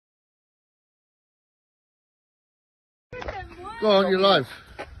Go on, you're live.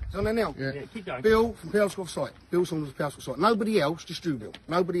 It's on there now? Yeah. Yeah, keep going. Bill from Pelscroft site. Bill Saunders from Pelscroft site. Nobody else, just you, Bill.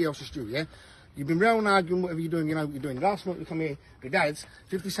 Nobody else, just you, yeah? You've been round arguing, whatever you're doing, you know what you're doing. Last month you come here, your dad's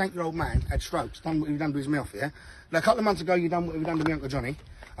 57-year-old man had strokes, done what he done to his mouth, yeah? Now, a couple of months ago you done what you done to my Uncle Johnny.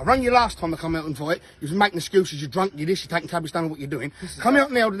 I rang you last time I come out and fight. You was making excuses, you're drunk, you're this, you're taking tablets, don't know what you're doing. Come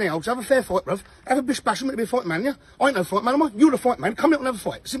out now to now, have a fair fight, bruv. Have a bish bash, I'm be a fight man, yeah? I ain't no fight man, am I? You're the fight man. Come out and have a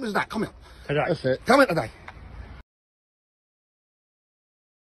fight. Simple as that, come out. Today. That's it. Come out today.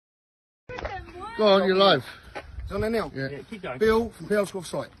 Go on, you're live. It's on there now? Yeah. Yeah, keep going. Bill from Pelscroft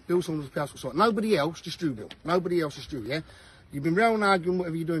site. Bill Saunders from Pelscroft site. Nobody else, just you, Bill. Nobody else, just you, yeah? You've been round arguing,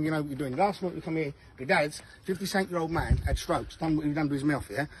 whatever you're doing, you know what you're doing. Last month you come here, your dad's 57-year-old man had strokes, done what he done to his mouth,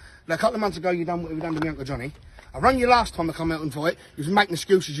 yeah? Now, a couple of months ago you done what you done to my Uncle Johnny. I rang you last time I come out and fight. You was making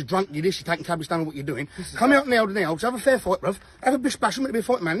excuses, you're drunk, you're this, you're taking tablets, don't know what you're doing. Come out now to now, have a fair fight, bruv. Have a bish bash, I'm be a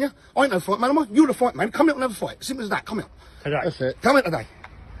fight man, yeah? I ain't no fight man, am I? You're the fight man. Come out and have a fight. Simple as that, come out. Today. That's it. Come out today.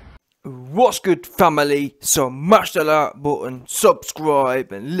 What's good, family? So mash the like button,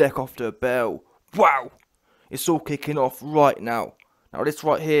 subscribe and lick off the bell. Wow, it's all kicking off right now. Now this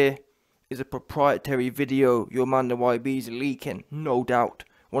right here is a proprietary video your man the YB's leaking, no doubt.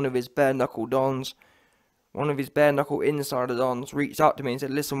 One of his bare knuckle dons, one of his bare knuckle insider dons reached out to me and said,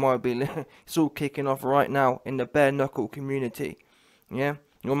 listen YB, it's all kicking off right now in the bare knuckle community. Yeah,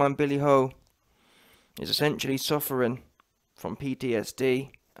 your man Billy Ho is essentially suffering from PTSD.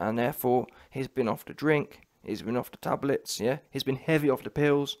 And therefore, he's been off the drink, he's been off the tablets, yeah? He's been heavy off the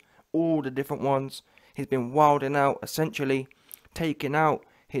pills, all the different ones. He's been wilding out, essentially taking out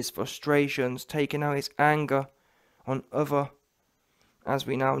his frustrations, taking out his anger on other, as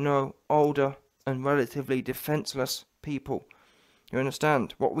we now know, older and relatively defenseless people. You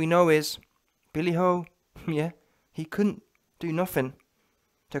understand? What we know is, Billy Ho, yeah, he couldn't do nothing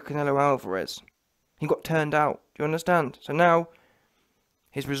to Canelo Alvarez. He got turned out, do you understand? So now,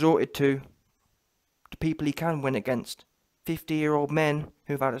 he's resorted to the people he can win against. 50-year-old men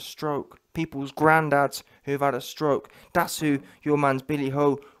who've had a stroke. People's granddads who've had a stroke. That's who your man's Billy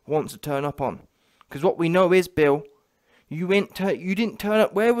Ho wants to turn up on. Because what we know is, Bill, you didn't turn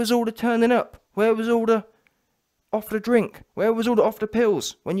up. Where was all the turning up? Where was all the off the drink? Where was all the off the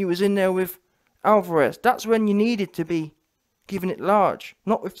pills when you was in there with Alvarez? That's when you needed to be giving it large.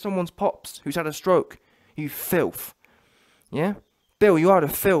 Not with someone's pops who's had a stroke. You filth. Yeah? Bill, you are the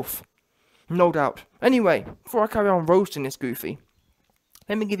filth. No doubt. Anyway, before I carry on roasting this goofy,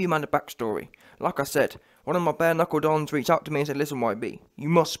 let me give you man the backstory. Like I said, one of my bare knuckle dons reached out to me and said, listen YB, you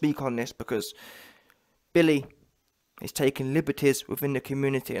must speak on this because Billy is taking liberties within the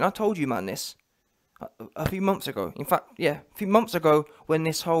community. And I told you man this a few months ago. In fact, yeah, a few months ago when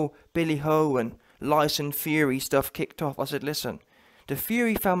this whole Billy Ho and Lyson Fury stuff kicked off, I said, listen, the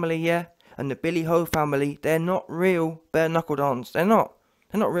Fury family, yeah, and the Billy Ho family, they're not real bare knuckle dons. They're not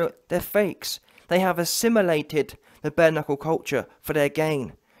real. They're fakes. They have assimilated the bare knuckle culture for their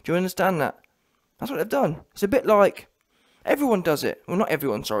gain. Do you understand that? That's what they've done. It's a bit like everyone does it. Well, not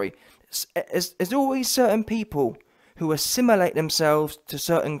everyone, sorry. There's always certain people who assimilate themselves to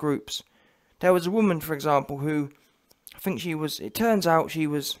certain groups. There was a woman, for example, who I think it turns out she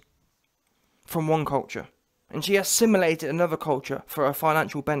was from one culture. And she assimilated another culture for a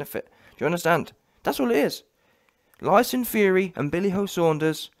financial benefit. Do you understand? That's all it is. Lyson Fury and Billy Ho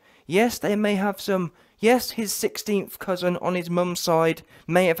Saunders, yes, they may have some, yes, his 16th cousin on his mum's side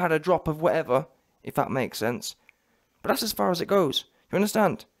may have had a drop of whatever, if that makes sense. But that's as far as it goes. You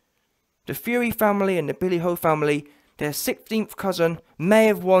understand? The Fury family and the Billy Ho family, their 16th cousin may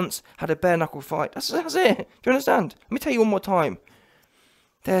have once had a bare knuckle fight. That's it. Do you understand? Let me tell you one more time.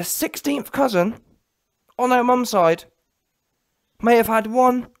 Their 16th cousin on their mum's side may have had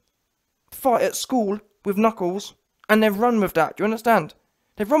one fight at school with Knuckles, and they've run with that. Do you understand?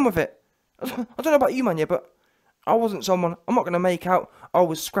 They've run with it. I don't know about you, man, yeah, but I wasn't someone. I'm not going to make out I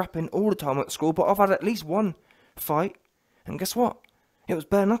was scrapping all the time at school, but I've had at least one fight, and guess what? It was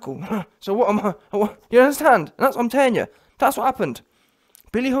bare knuckle. So what am I? You understand? And that's what I'm telling you. That's what happened.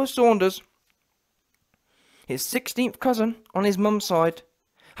 Billy Ho Saunders, his 16th cousin on his mum's side,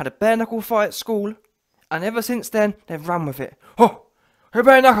 had a bare knuckle fight at school, and ever since then they've ran with it. Oh, you're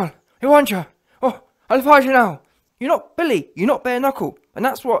bare knuckle. Who want you? Oh, I'll fight you now. You're not Billy. You're not bare knuckle. And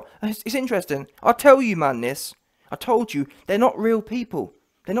that's what, it's interesting. I'll tell you, man, this. I told you, they're not real people.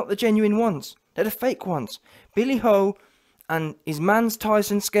 They're not the genuine ones. They're the fake ones. Billy Ho and his man's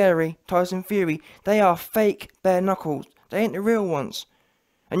Tyson Fury, they are fake bare knuckles. They ain't the real ones.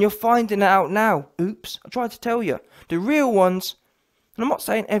 And you're finding it out now. Oops, I tried to tell you. The real ones, and I'm not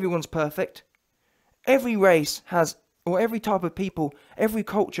saying everyone's perfect. Every race has, or every type of people, every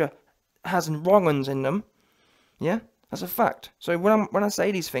culture has wrong uns in them. Yeah? That's a fact. So when I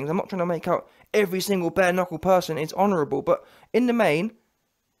say these things, I'm not trying to make out every single bare knuckle person is honourable, but in the main,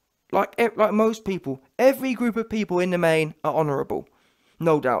 like most people, every group of people in the main are honourable,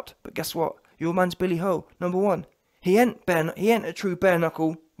 no doubt. But guess what? Your man's Billy Ho, number one. He ain't a true bare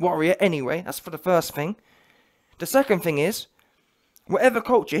knuckle warrior anyway. That's for the first thing. The second thing is, whatever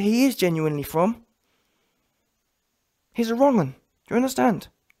culture he is genuinely from, he's a wrong one. Do you understand?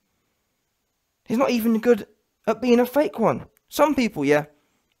 He's not even good at being a fake one. Some people, yeah,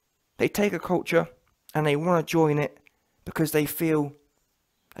 they take a culture and they want to join it because they feel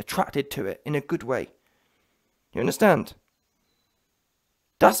attracted to it in a good way. You understand?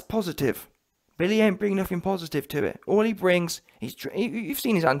 That's positive. Billy ain't bringing nothing positive to it. All he brings, you've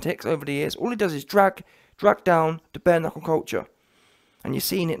seen his antics over the years. All he does is drag down the bare knuckle culture. And you're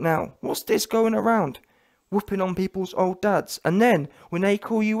seeing it now. What's this going around? Whooping on people's old dads. And then, when they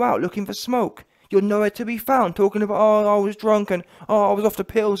call you out looking for smoke, you're nowhere to be found, talking about, oh, I was drunk, and oh, I was off the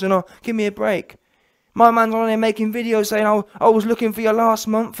pills, and oh, give me a break. My man's on there making videos saying, oh, I was looking for you last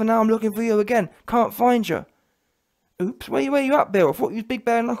month, and now I'm looking for you again. Can't find you. Oops, where you at, Bill? I thought you was big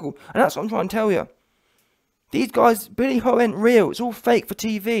bare knuckle. And that's what I'm trying to tell you. These guys, Billy Ho ain't real. It's all fake for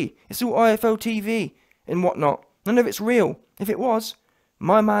TV. It's all IFL TV and whatnot. None of it's real. If it was,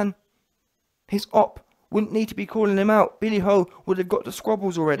 my man, his op, wouldn't need to be calling him out. Billy Ho would have got the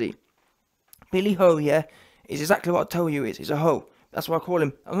squabbles already. Billy Ho, yeah, is exactly what I tell you is. He's a hoe. That's why I call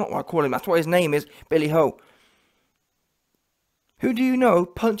him. Not what I call him. That's why his name is Billy Ho. Who do you know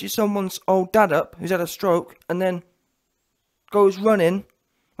punches someone's old dad up who's had a stroke and then goes running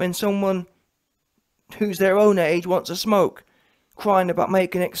when someone who's their own age wants a smoke, crying about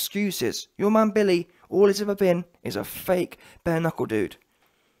making excuses? Your man Billy, all he's ever been is a fake bare knuckle dude.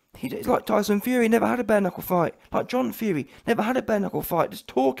 He's like Tyson Fury, never had a bare knuckle fight. Like John Fury, never had a bare knuckle fight. Just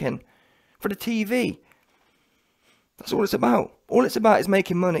talking for the TV. That's all it's about. All it's about is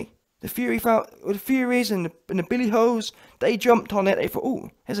making money. The Furies and the Billy Hoes, they jumped on it. They thought, oh,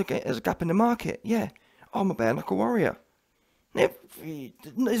 there's a gap in the market. Yeah, I'm a bare knuckle warrior.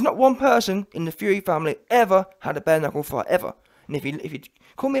 There's not one person in the Fury family ever had a bare knuckle fight, ever. And if you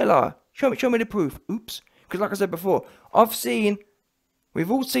call me a liar, show me the proof. Oops. Because like I said before,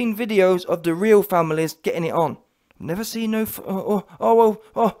 we've all seen videos of the real families getting it on. Never seen no.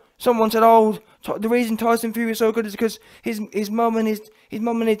 Someone said, oh, the reason Tyson Fury is so good is because his mum and his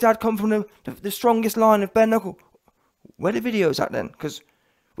dad come from the strongest line of bare knuckle. Where the videos at then? Because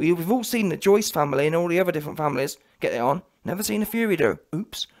we've all seen the Joyce family and all the other different families get it on. Never seen a Fury though.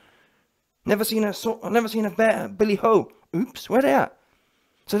 Oops. Never seen a Billy Ho. Oops. Where they at?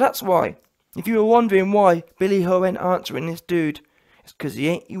 So that's why. If you were wondering why Billy Ho ain't answering this dude, it's because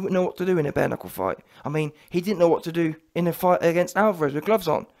he wouldn't know what to do in a bare knuckle fight. I mean, he didn't know what to do in a fight against Alvarez with gloves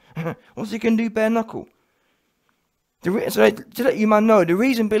on. What's he gonna do bare knuckle? So to let you man know, the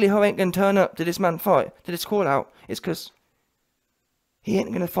reason Billy Ho ain't gonna turn up to this man fight, to this call out, is because he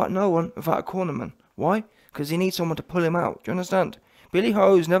ain't gonna fight no one without a cornerman. Why? Because he needs someone to pull him out. Do you understand? Billy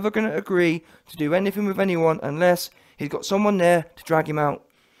Ho's never gonna agree to do anything with anyone unless he's got someone there to drag him out.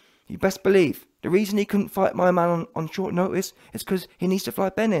 You best believe the reason he couldn't fight my man on short notice is because he needs to fly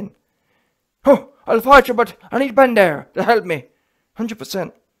Ben in. Oh, I'll fight you, but I need Ben there to help me.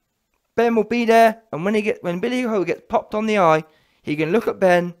 100%. Ben will be there, and when Billy Ho gets popped on the eye, he can look at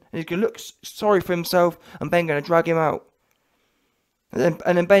Ben, and he can look sorry for himself, and Ben going to drag him out. And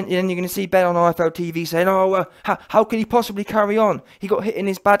then you're going to see Ben on IFL TV saying, "Oh, how could he possibly carry on? He got hit in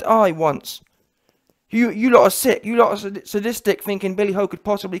his bad eye once." You lot are sick. You lot are sadistic, thinking Billy Ho could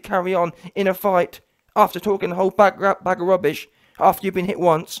possibly carry on in a fight after talking a whole bag of rubbish after you've been hit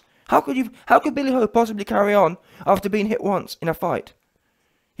once. How could Billy Ho possibly carry on after being hit once in a fight?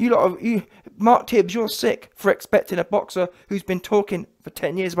 Mark Tibbs, you're sick for expecting a boxer who's been talking for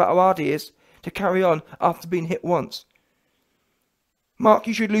 10 years about how hard he is to carry on after being hit once. Mark,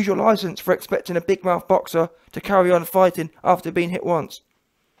 you should lose your license for expecting a big mouth boxer to carry on fighting after being hit once.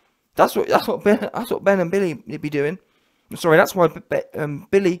 That's what Ben and Billy be doing. I'm sorry, that's why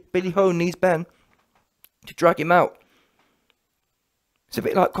Billy Ho needs Ben to drag him out. It's a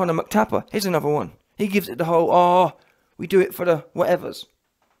bit like Conor McTapper. Here's another one. He gives it the whole, we do it for the whatevers.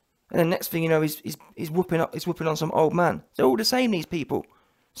 And then next thing you know, he's whooping on some old man. They're all the same, these people.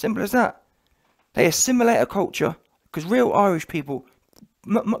 Simple as that. They assimilate a culture, because real Irish people,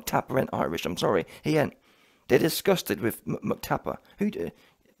 McTapper ain't Irish, I'm sorry, he ain't. They're disgusted with McTapper.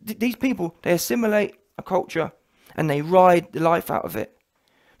 These people, they assimilate a culture, and they ride the life out of it.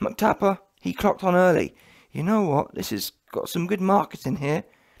 McTapper, he clocked on early. You know what, this has got some good marketing here.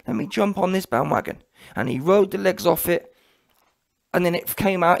 Let me jump on this bandwagon. And he rode the legs off it. And then it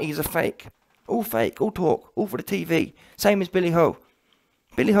came out he's a fake. All fake, all talk, all for the TV. Same as Billy Ho.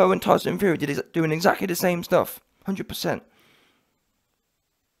 Billy Ho and Tyson Fury doing exactly the same stuff. 100%.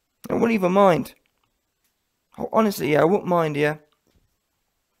 I wouldn't even mind. Oh, honestly, yeah, I wouldn't mind, yeah.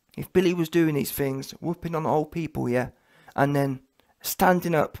 If Billy was doing these things, whooping on old people, yeah, and then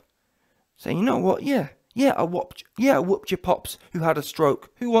standing up, saying, you know what, yeah, I whooped your pops who had a stroke.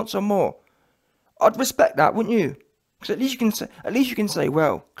 Who wants some more? I'd respect that, wouldn't you? Because at least you can say,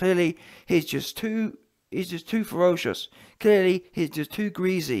 well, clearly he's just too ferocious. Clearly he's just too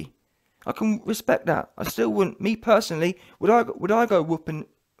greasy. I can respect that. I still wouldn't. Me personally, would I go whooping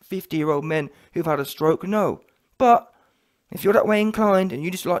 50-year-old men who've had a stroke? No. But if you're that way inclined and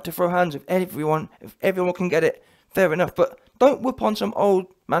you just like to throw hands with everyone, if everyone can get it, fair enough. But don't whoop on some old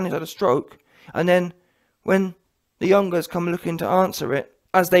man who's had a stroke, and then when the youngers come looking to answer it,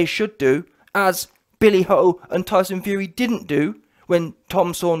 as they should do, as Billy Ho and Tyson Fury didn't do when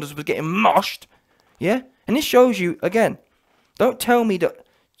Tom Saunders was getting moshed, yeah? And this shows you, again, don't tell me that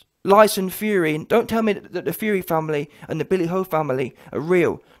Lyson Fury, and don't tell me that the Fury family and the Billy Ho family are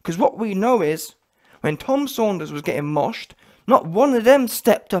real. Because what we know is, when Tom Saunders was getting moshed, not one of them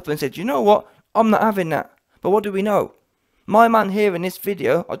stepped up and said, you know what, I'm not having that. But what do we know? My man here in this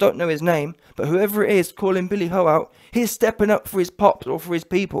video, I don't know his name, but whoever it is calling Billy Ho out, he's stepping up for his pops or for his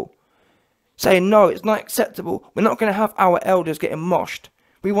people. Saying, no, it's not acceptable. We're not going to have our elders getting moshed.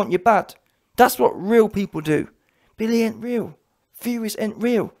 We want you bad. That's what real people do. Billy ain't real. Fury's ain't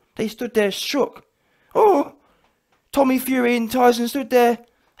real. They stood there shook. Oh, Tommy Fury and Tyson stood there,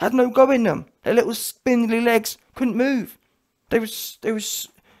 had no go in them. Their little spindly legs couldn't move. They was,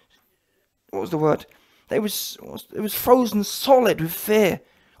 what was the word? It was frozen solid with fear.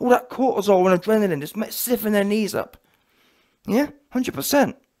 All that cortisol and adrenaline just stiffening their knees up. Yeah,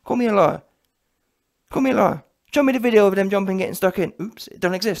 100%. Call me a liar. Call me a liar. Show me the video of them jumping, getting stuck in. Oops, it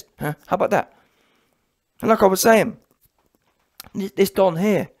don't exist. Huh? How about that? And like I was saying, this Don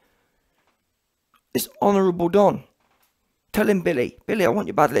here, this honourable Don, telling Billy, I want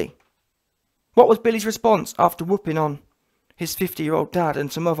you badly. What was Billy's response after whooping on his 50-year-old dad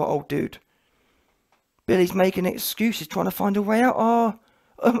and some other old dude? Billy's making excuses, trying to find a way out.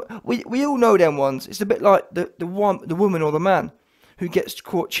 We all know them ones. It's a bit like the woman or the man who gets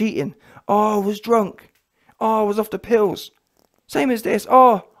caught cheating. Oh, I was drunk. Oh, I was off the pills. Same as this.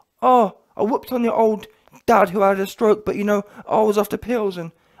 Oh, I whooped on your old dad who had a stroke, but you know, I was off the pills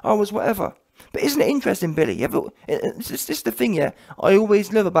and I was whatever. But isn't it interesting, Billy? It's the thing, yeah, I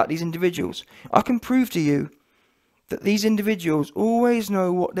always love about these individuals. I can prove to you that these individuals always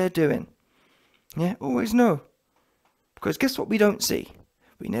know what they're doing. Yeah, always know. Because guess what we don't see?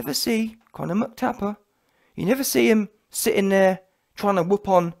 We never see Conor McTapper. You never see him sitting there trying to whoop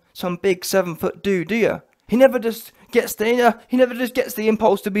on some big 7-foot dude, do you? He never just gets the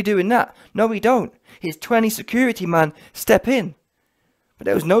impulse to be doing that. No, he don't. His 20 security man step in. But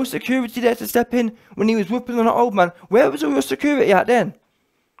there was no security there to step in when he was whooping on an old man. Where was all your security at then?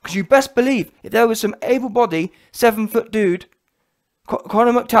 Because you best believe, if there was some able-bodied 7-foot dude,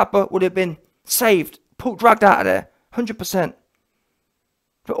 Conor McTapper would have been saved, dragged out of there, 100%.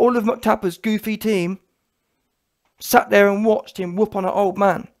 But all of McTapper's goofy team sat there and watched him whoop on an old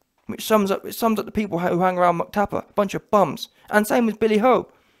man, which sums up the people who hang around McTapper, a bunch of bums. And same with Billy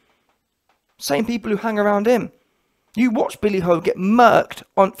Ho. Same people who hang around him. You watch Billy Ho get murked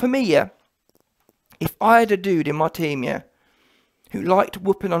on. For me, yeah, if I had a dude in my team, yeah, who liked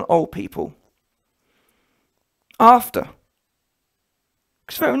whooping on old people, after,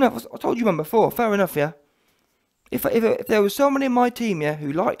 because fair enough, I told you man before, fair enough, yeah. If there was someone in my team, yeah,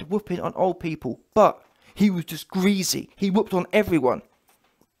 who liked whooping on old people, but he was just greasy, he whooped on everyone,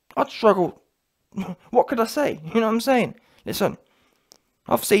 I'd struggle. What could I say? You know what I'm saying? Listen,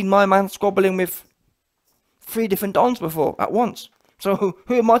 I've seen my man squabbling with 3 different Dons before at once. So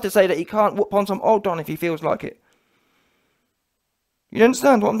who am I to say that he can't whoop on some old Don if he feels like it? You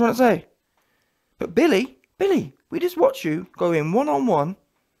understand what I'm trying to say? But Billy, we just watch you go in one-on-one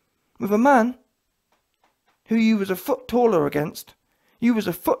with a man who you was a foot taller against. You was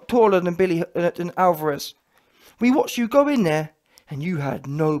a foot taller than Alvarez. We watched you go in there and you had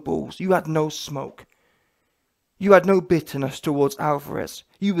no balls. You had no smoke. You had no bitterness towards Alvarez.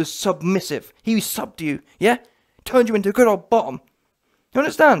 You was submissive. He subbed you, yeah? Turned you into a good old bottom. You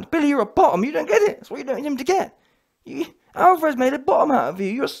understand? Billy, you're a bottom. You don't get it. That's what you don't need him to get. Alvarez made a bottom out of you.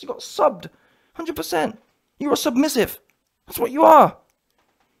 You got subbed. 100%. You're a submissive. That's what you are.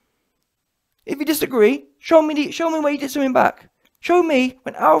 If you disagree, show me where you did something back. Show me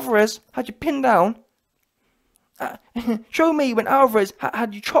when Alvarez had you pinned down. Show me when Alvarez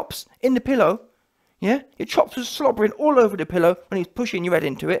had your chops in the pillow. Yeah? Your chops was slobbering all over the pillow when he was pushing your head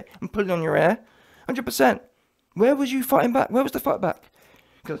into it and pulling on your hair. 100%. Where was you fighting back? Where was the fight back?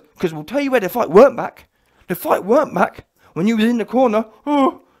 Because we'll tell you where the fight weren't back. The fight weren't back when you was in the corner,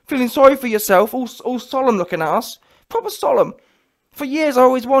 feeling sorry for yourself, all solemn looking at us. Proper solemn. For years I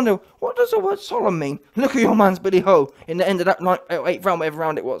always wondered, what does the word solemn mean? Look at your man's Billy Ho in the end of that 8th round, whatever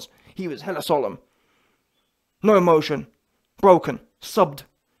round it was. He was hella solemn. No emotion. Broken. Subbed.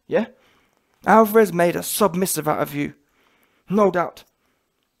 Yeah? Alvarez made a submissive out of you. No doubt.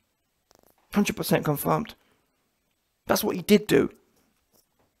 100% confirmed. That's what he did do.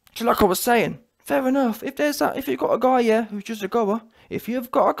 So like I was saying, fair enough. If you've got a guy, yeah, who's just a goer. If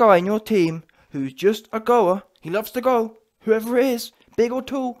you've got a guy in your team who's just a goer, he loves to go, whoever it is, big or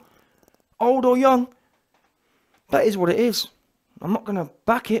tall, old or young, that is what it is. I'm not going to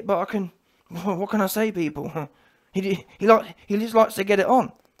back it, but I can, what can I say, people? He just likes to get it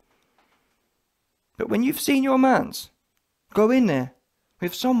on. But when you've seen your mans go in there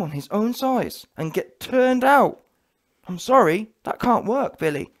with someone his own size and get turned out, I'm sorry, that can't work,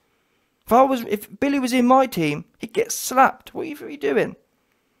 Billy. If Billy was in my team, he'd get slapped. What are you doing?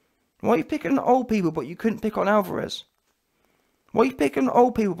 Why are you picking on old people but you couldn't pick on Alvarez? Why are you picking on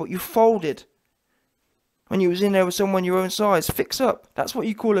old people but you folded when you was in there with someone your own size? Fix up. That's what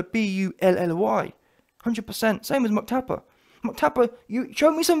you call a B-U-L-L-Y. 100%. Same as McTapper. McTapper, you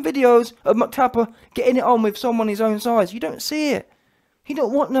show me some videos of McTapper getting it on with someone his own size. You don't see it. He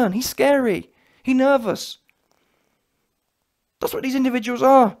don't want none. He's scary. He's nervous. That's what these individuals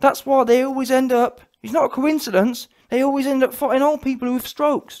are. That's why they always end up, it's not a coincidence, they always end up fighting old people with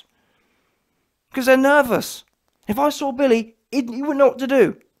strokes. Because they're nervous. If I saw Billy, he wouldn't know what to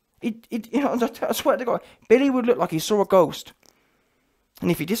do. I swear to God, Billy would look like he saw a ghost.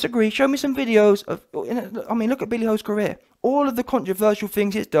 And if you disagree, show me some videos of, I mean, look at Billy Ho's career. All of the controversial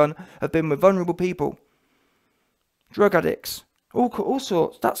things he's done have been with vulnerable people. Drug addicts. All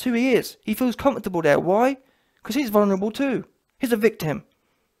sorts. That's who he is. He feels comfortable there. Why? Because he's vulnerable too. He's a victim.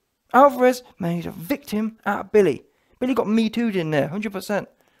 Alvarez made a victim out of Billy. Billy got Me Too'd in there, 100%.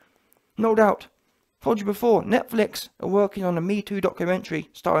 No doubt. Told you before, Netflix are working on a Me Too documentary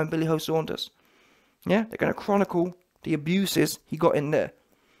starring Billy Ho Saunders. Yeah, they're going to chronicle the abuses he got in there.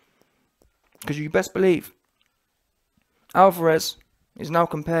 Because you best believe, Alvarez is now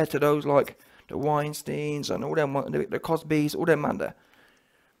compared to those like the Weinsteins and all them, the Cosbys, all them man there.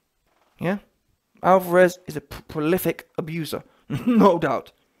 Yeah? Alvarez is a prolific abuser. No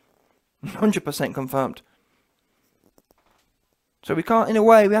doubt. 100% confirmed. So we can't, in a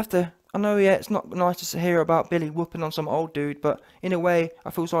way, we have to, I know, yeah, it's not nice to hear about Billy whooping on some old dude, but in a way, I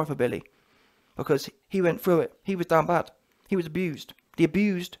feel sorry for Billy. Because he went through it. He was down bad. He was abused. The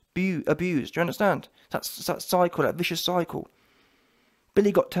abused, abused. Do you understand? That's that cycle, that vicious cycle.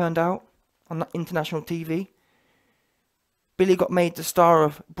 Billy got turned out on that international TV. Billy got made the star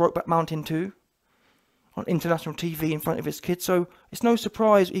of Brokeback Mountain 2 on international TV in front of his kids. So it's no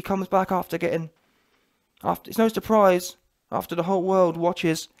surprise he comes back after getting... It's no surprise after the whole world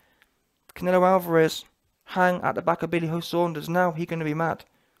watches Canelo Alvarez hang at the back of Billy Ho Saunders. Now he's going to be mad.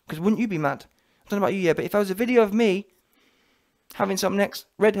 Because wouldn't you be mad? I don't know about you, yeah, but if there was a video of me having some next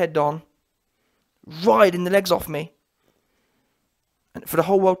redhead on, riding the legs off me, and for the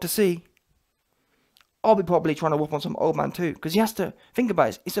whole world to see, I'll be probably trying to whoop on some old man too. Because he has to, think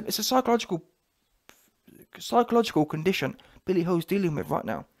about it, it's a psychological condition Billy Ho's dealing with right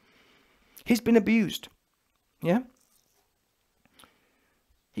now. He's been abused. Yeah?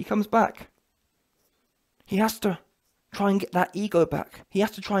 He comes back. He has to try and get that ego back. He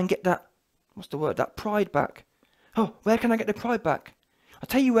has to try and get that, what's the word, that pride back. Oh, where can I get the pride back? I'll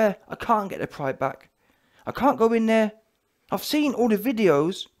tell you where I can't get the pride back. I can't go in there. I've seen all the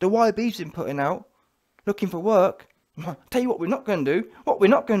videos the YB's been putting out, looking for work. I'll tell you what we're not going to do. What we're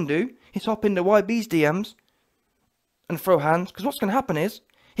not going to do is hop in the YB's DMs and throw hands. Because what's going to happen is,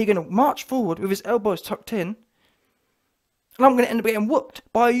 he's going to march forward with his elbows tucked in, and I'm going to end up getting whooped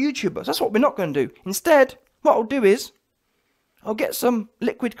by a YouTuber. So that's what we're not going to do. Instead, what I'll do is, I'll get some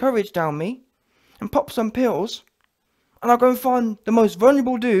liquid courage down me and pop some pills, and I'll go and find the most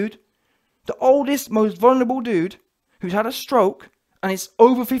vulnerable dude, the oldest, most vulnerable dude who's had a stroke and is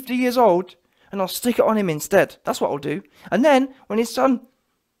over 50 years old, and I'll stick it on him instead. That's what I'll do. And then, when his son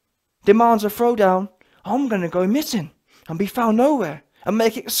demands a throwdown, I'm going to go missing and be found nowhere and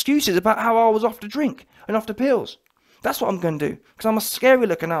make excuses about how I was off the drink and off the pills. That's what I'm going to do, because I'm a scary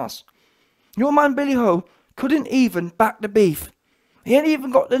looking ass. Your man Billy Ho couldn't even back the beef. He ain't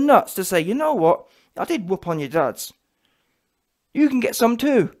even got the nuts to say, you know what, I did whoop on your dads. You can get some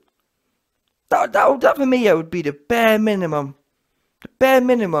too. That for me, yeah, would be the bare minimum. The bare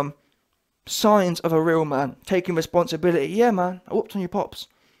minimum signs of a real man taking responsibility. Yeah, man, I whooped on your pops.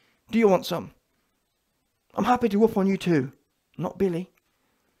 Do you want some? I'm happy to whoop on you too. Not Billy.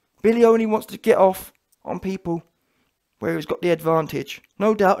 Billy only wants to get off on people where he's got the advantage.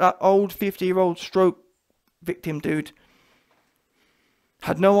 No doubt that old 50-year-old stroke victim dude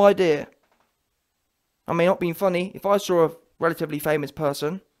had no idea. I mean, not being funny, if I saw a relatively famous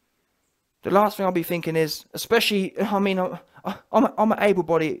person, the last thing I'll be thinking is, especially, I mean, I'm an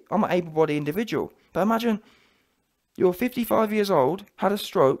able-bodied individual, but imagine you're 55 years old, had a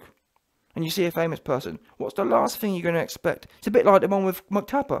stroke, and you see a famous person. What's the last thing you're going to expect? It's a bit like the one with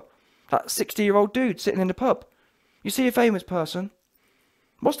McTapper, that 60-year-old dude sitting in the pub. You see a famous person,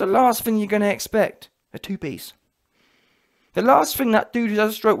 what's the last thing you're going to expect? A two-piece. The last thing that dude who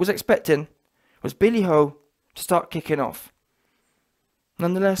has a stroke was expecting was Billy Ho to start kicking off.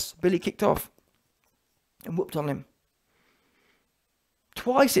 Nonetheless, Billy kicked off and whooped on him.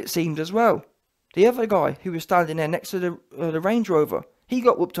 Twice it seemed as well. The other guy who was standing there next to the Range Rover, he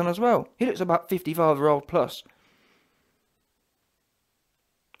got whooped on as well. He looks about 55-year-old plus.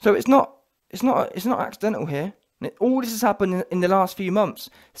 So it's not accidental here. All this has happened in the last few months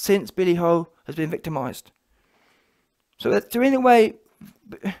since Billy Ho has been victimised. So in a way,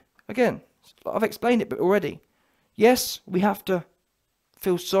 again, I've explained it already. Yes, we have to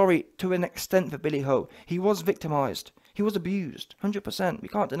feel sorry to an extent for Billy Ho. He was victimised. He was abused, 100%. We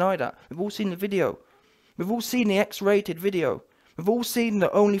can't deny that. We've all seen the video. We've all seen the X-rated video. We've all seen the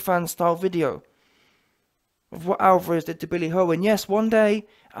OnlyFans style video of what Alvarez did to Billy Ho. And yes, one day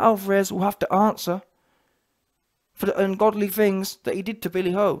Alvarez will have to answer for the ungodly things that he did to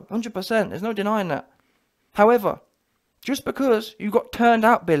Billy Ho. 100%. There's no denying that. However, just because you got turned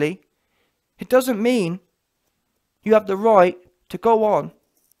out, Billy, it doesn't mean you have the right to go on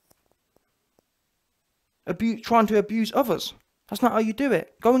trying to abuse others. That's not how you do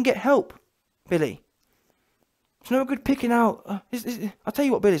it. Go and get help, Billy. It's no good picking out. I'll tell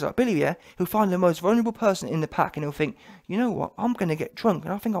you what Billy's like. Billy, yeah, he'll find the most vulnerable person in the pack and he'll think, you know what, I'm going to get drunk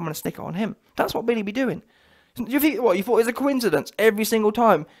and I think I'm going to stick it on him. That's what Billy be doing. Do you think, what, you thought it was a coincidence? Every single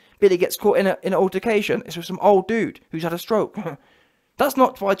time Billy gets caught in an altercation, it's with some old dude who's had a stroke. That's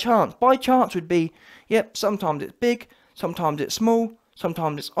not by chance. By chance would be, yep, sometimes it's big, sometimes it's small,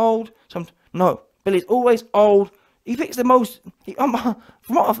 sometimes it's old, no. Billy's always old. He picks the most. From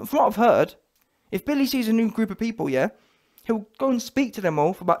what I've heard, if Billy sees a new group of people, yeah, he'll go and speak to them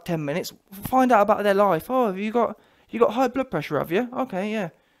all for about 10 minutes, find out about their life. Oh, have you got high blood pressure, have you? Okay, yeah.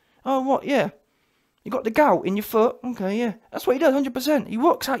 Oh, what? Yeah. You got the gout in your foot? Okay, yeah. That's what he does, 100%. He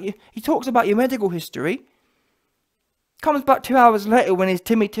walks out you. He talks about your medical history. Comes back 2 hours later when his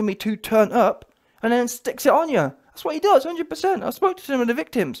Timmy 2 turned up, and then sticks it on you. That's what he does, 100%. I spoke to some of the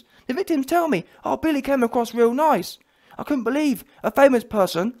victims. The victims tell me, oh, Billy came across real nice. I couldn't believe a famous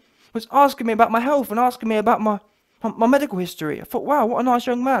person was asking me about my health and asking me about my medical history. I thought, wow, what a nice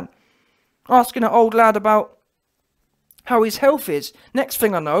young man. Asking an old lad about how his health is. Next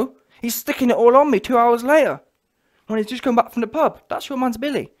thing I know, he's sticking it all on me 2 hours later. When he's just come back from the pub. That's your man's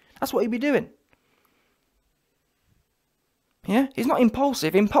Billy. That's what he'd be doing. Yeah? He's not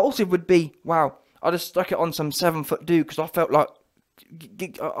impulsive. Impulsive would be, wow, I just stuck it on some 7-foot dude because I felt like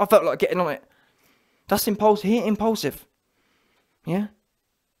getting on it. That's impulsive. He ain't impulsive. Yeah?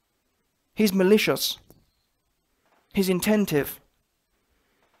 He's malicious. He's intentive.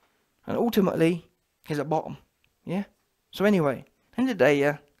 And ultimately, he's at bottom. Yeah? So anyway, end of the day,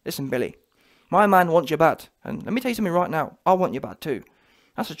 yeah, listen, Billy. My man wants you bad. And let me tell you something right now. I want you bad too.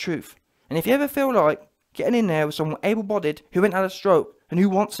 That's the truth. And if you ever feel like getting in there with someone able-bodied who ain't had a stroke and who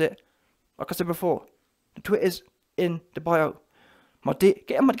wants it, like I said before, the Twitter's in the bio.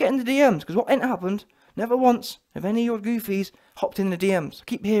 Get in the DMs, because what ain't happened, never once have any of your goofies hopped in the DMs. I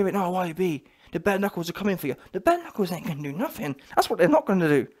keep hearing, oh, YB, the bare knuckles are coming for you. The bare knuckles ain't going to do nothing. That's what they're not going to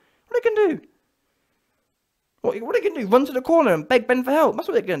do. What are they going to do? What are they going to do? Run to the corner and beg Ben for help. That's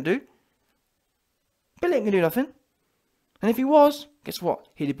what they're going to do. Billy ain't going to do nothing. And if he was, guess what?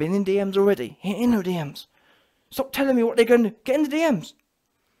 He'd have been in DMs already. He ain't in no DMs. Stop telling me what they're going to do. Get in the DMs.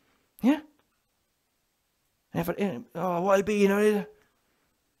 Yeah? And YB, you know,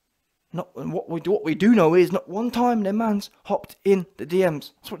 not what we do know is not one time their man's hopped in the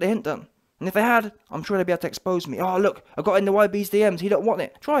DMs. That's what they ain't done. And if they had, I'm sure they'd be able to expose me. Oh, look, I got in the YB's DMs. He don't want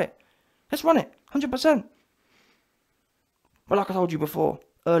it. Try it. Let's run it. 100%. But like I told you before,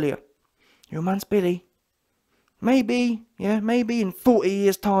 earlier, your man's Billy. Maybe in 40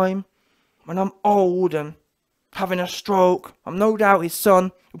 years' time, when I'm old and having a stroke, I'm no doubt his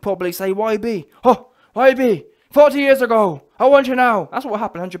son will probably say, YB, oh, YB, 40 years ago, I want you now. That's what will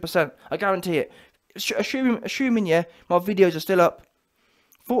happen, 100%. I guarantee it. Assuming, yeah, my videos are still up.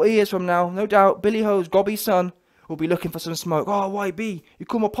 40 years from now, no doubt, Billy Ho's gobby son will be looking for some smoke. Oh, YB, you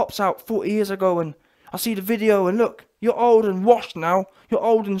called my pops out 40 years ago and I see the video and look, you're old and washed now. You're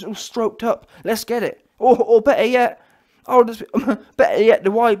old and all stroked up. Let's get it. Or better yet, better yet, the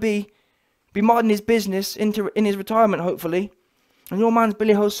YB be minding his business in his retirement, hopefully. And your man's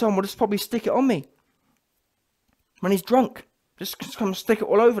Billy Ho's son will just probably stick it on me. When he's drunk. Just come stick it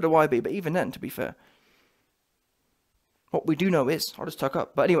all over the YB. But even then, to be fair. What we do know is, I'll just tuck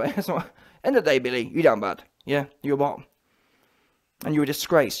up. But anyway, that's not. End of the day, Billy, you down bad. Yeah, you're a bottom. And you're a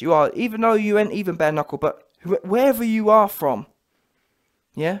disgrace. You are, even though you ain't even bare knuckle, but wherever you are from.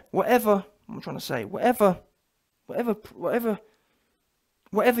 Yeah, whatever, I'm trying to say, whatever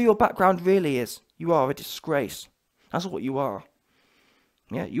your background really is, you are a disgrace. That's what you are.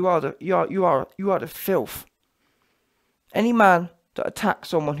 Yeah, you are the filth. Any man that attacks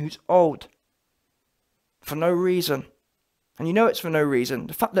someone who's old for no reason, and you know it's for no reason,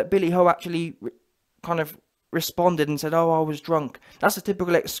 the fact that Billy Ho actually kind of responded and said, oh, I was drunk, that's a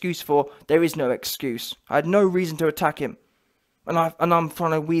typical excuse for there is no excuse. I had no reason to attack him. And I'm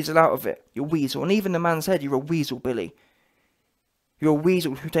trying to weasel out of it. You're a weasel. And even the man said you're a weasel, Billy. You're a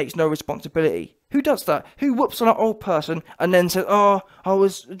weasel who takes no responsibility. Who does that? Who whoops on an old person and then says, oh, I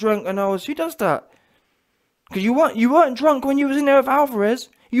was drunk and I was... Who does that? Because you weren't drunk when you was in there with Alvarez.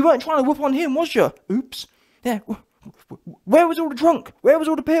 You weren't trying to whoop on him, was you? Oops. Yeah. Where was all the drunk? Where was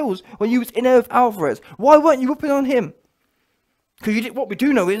all the pills when you was in there with Alvarez? Why weren't you whooping on him? Because what we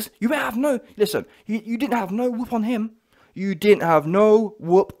do know is, you have no... Listen, you didn't have no whoop on him. You didn't have no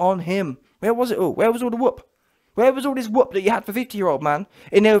whoop on him. Where was it all? Where was all the whoop? Where was all this whoop that you had for 50-year-old man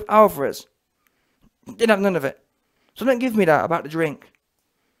in there with Alvarez? Didn't have none of it. So don't give me that about the drink.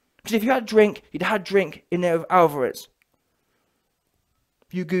 Because if you had drink, you'd had drink in there with Alvarez.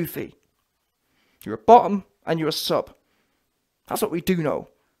 You goofy. You're a bottom and you're a sub. That's what we do know.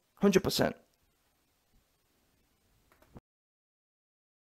 100%.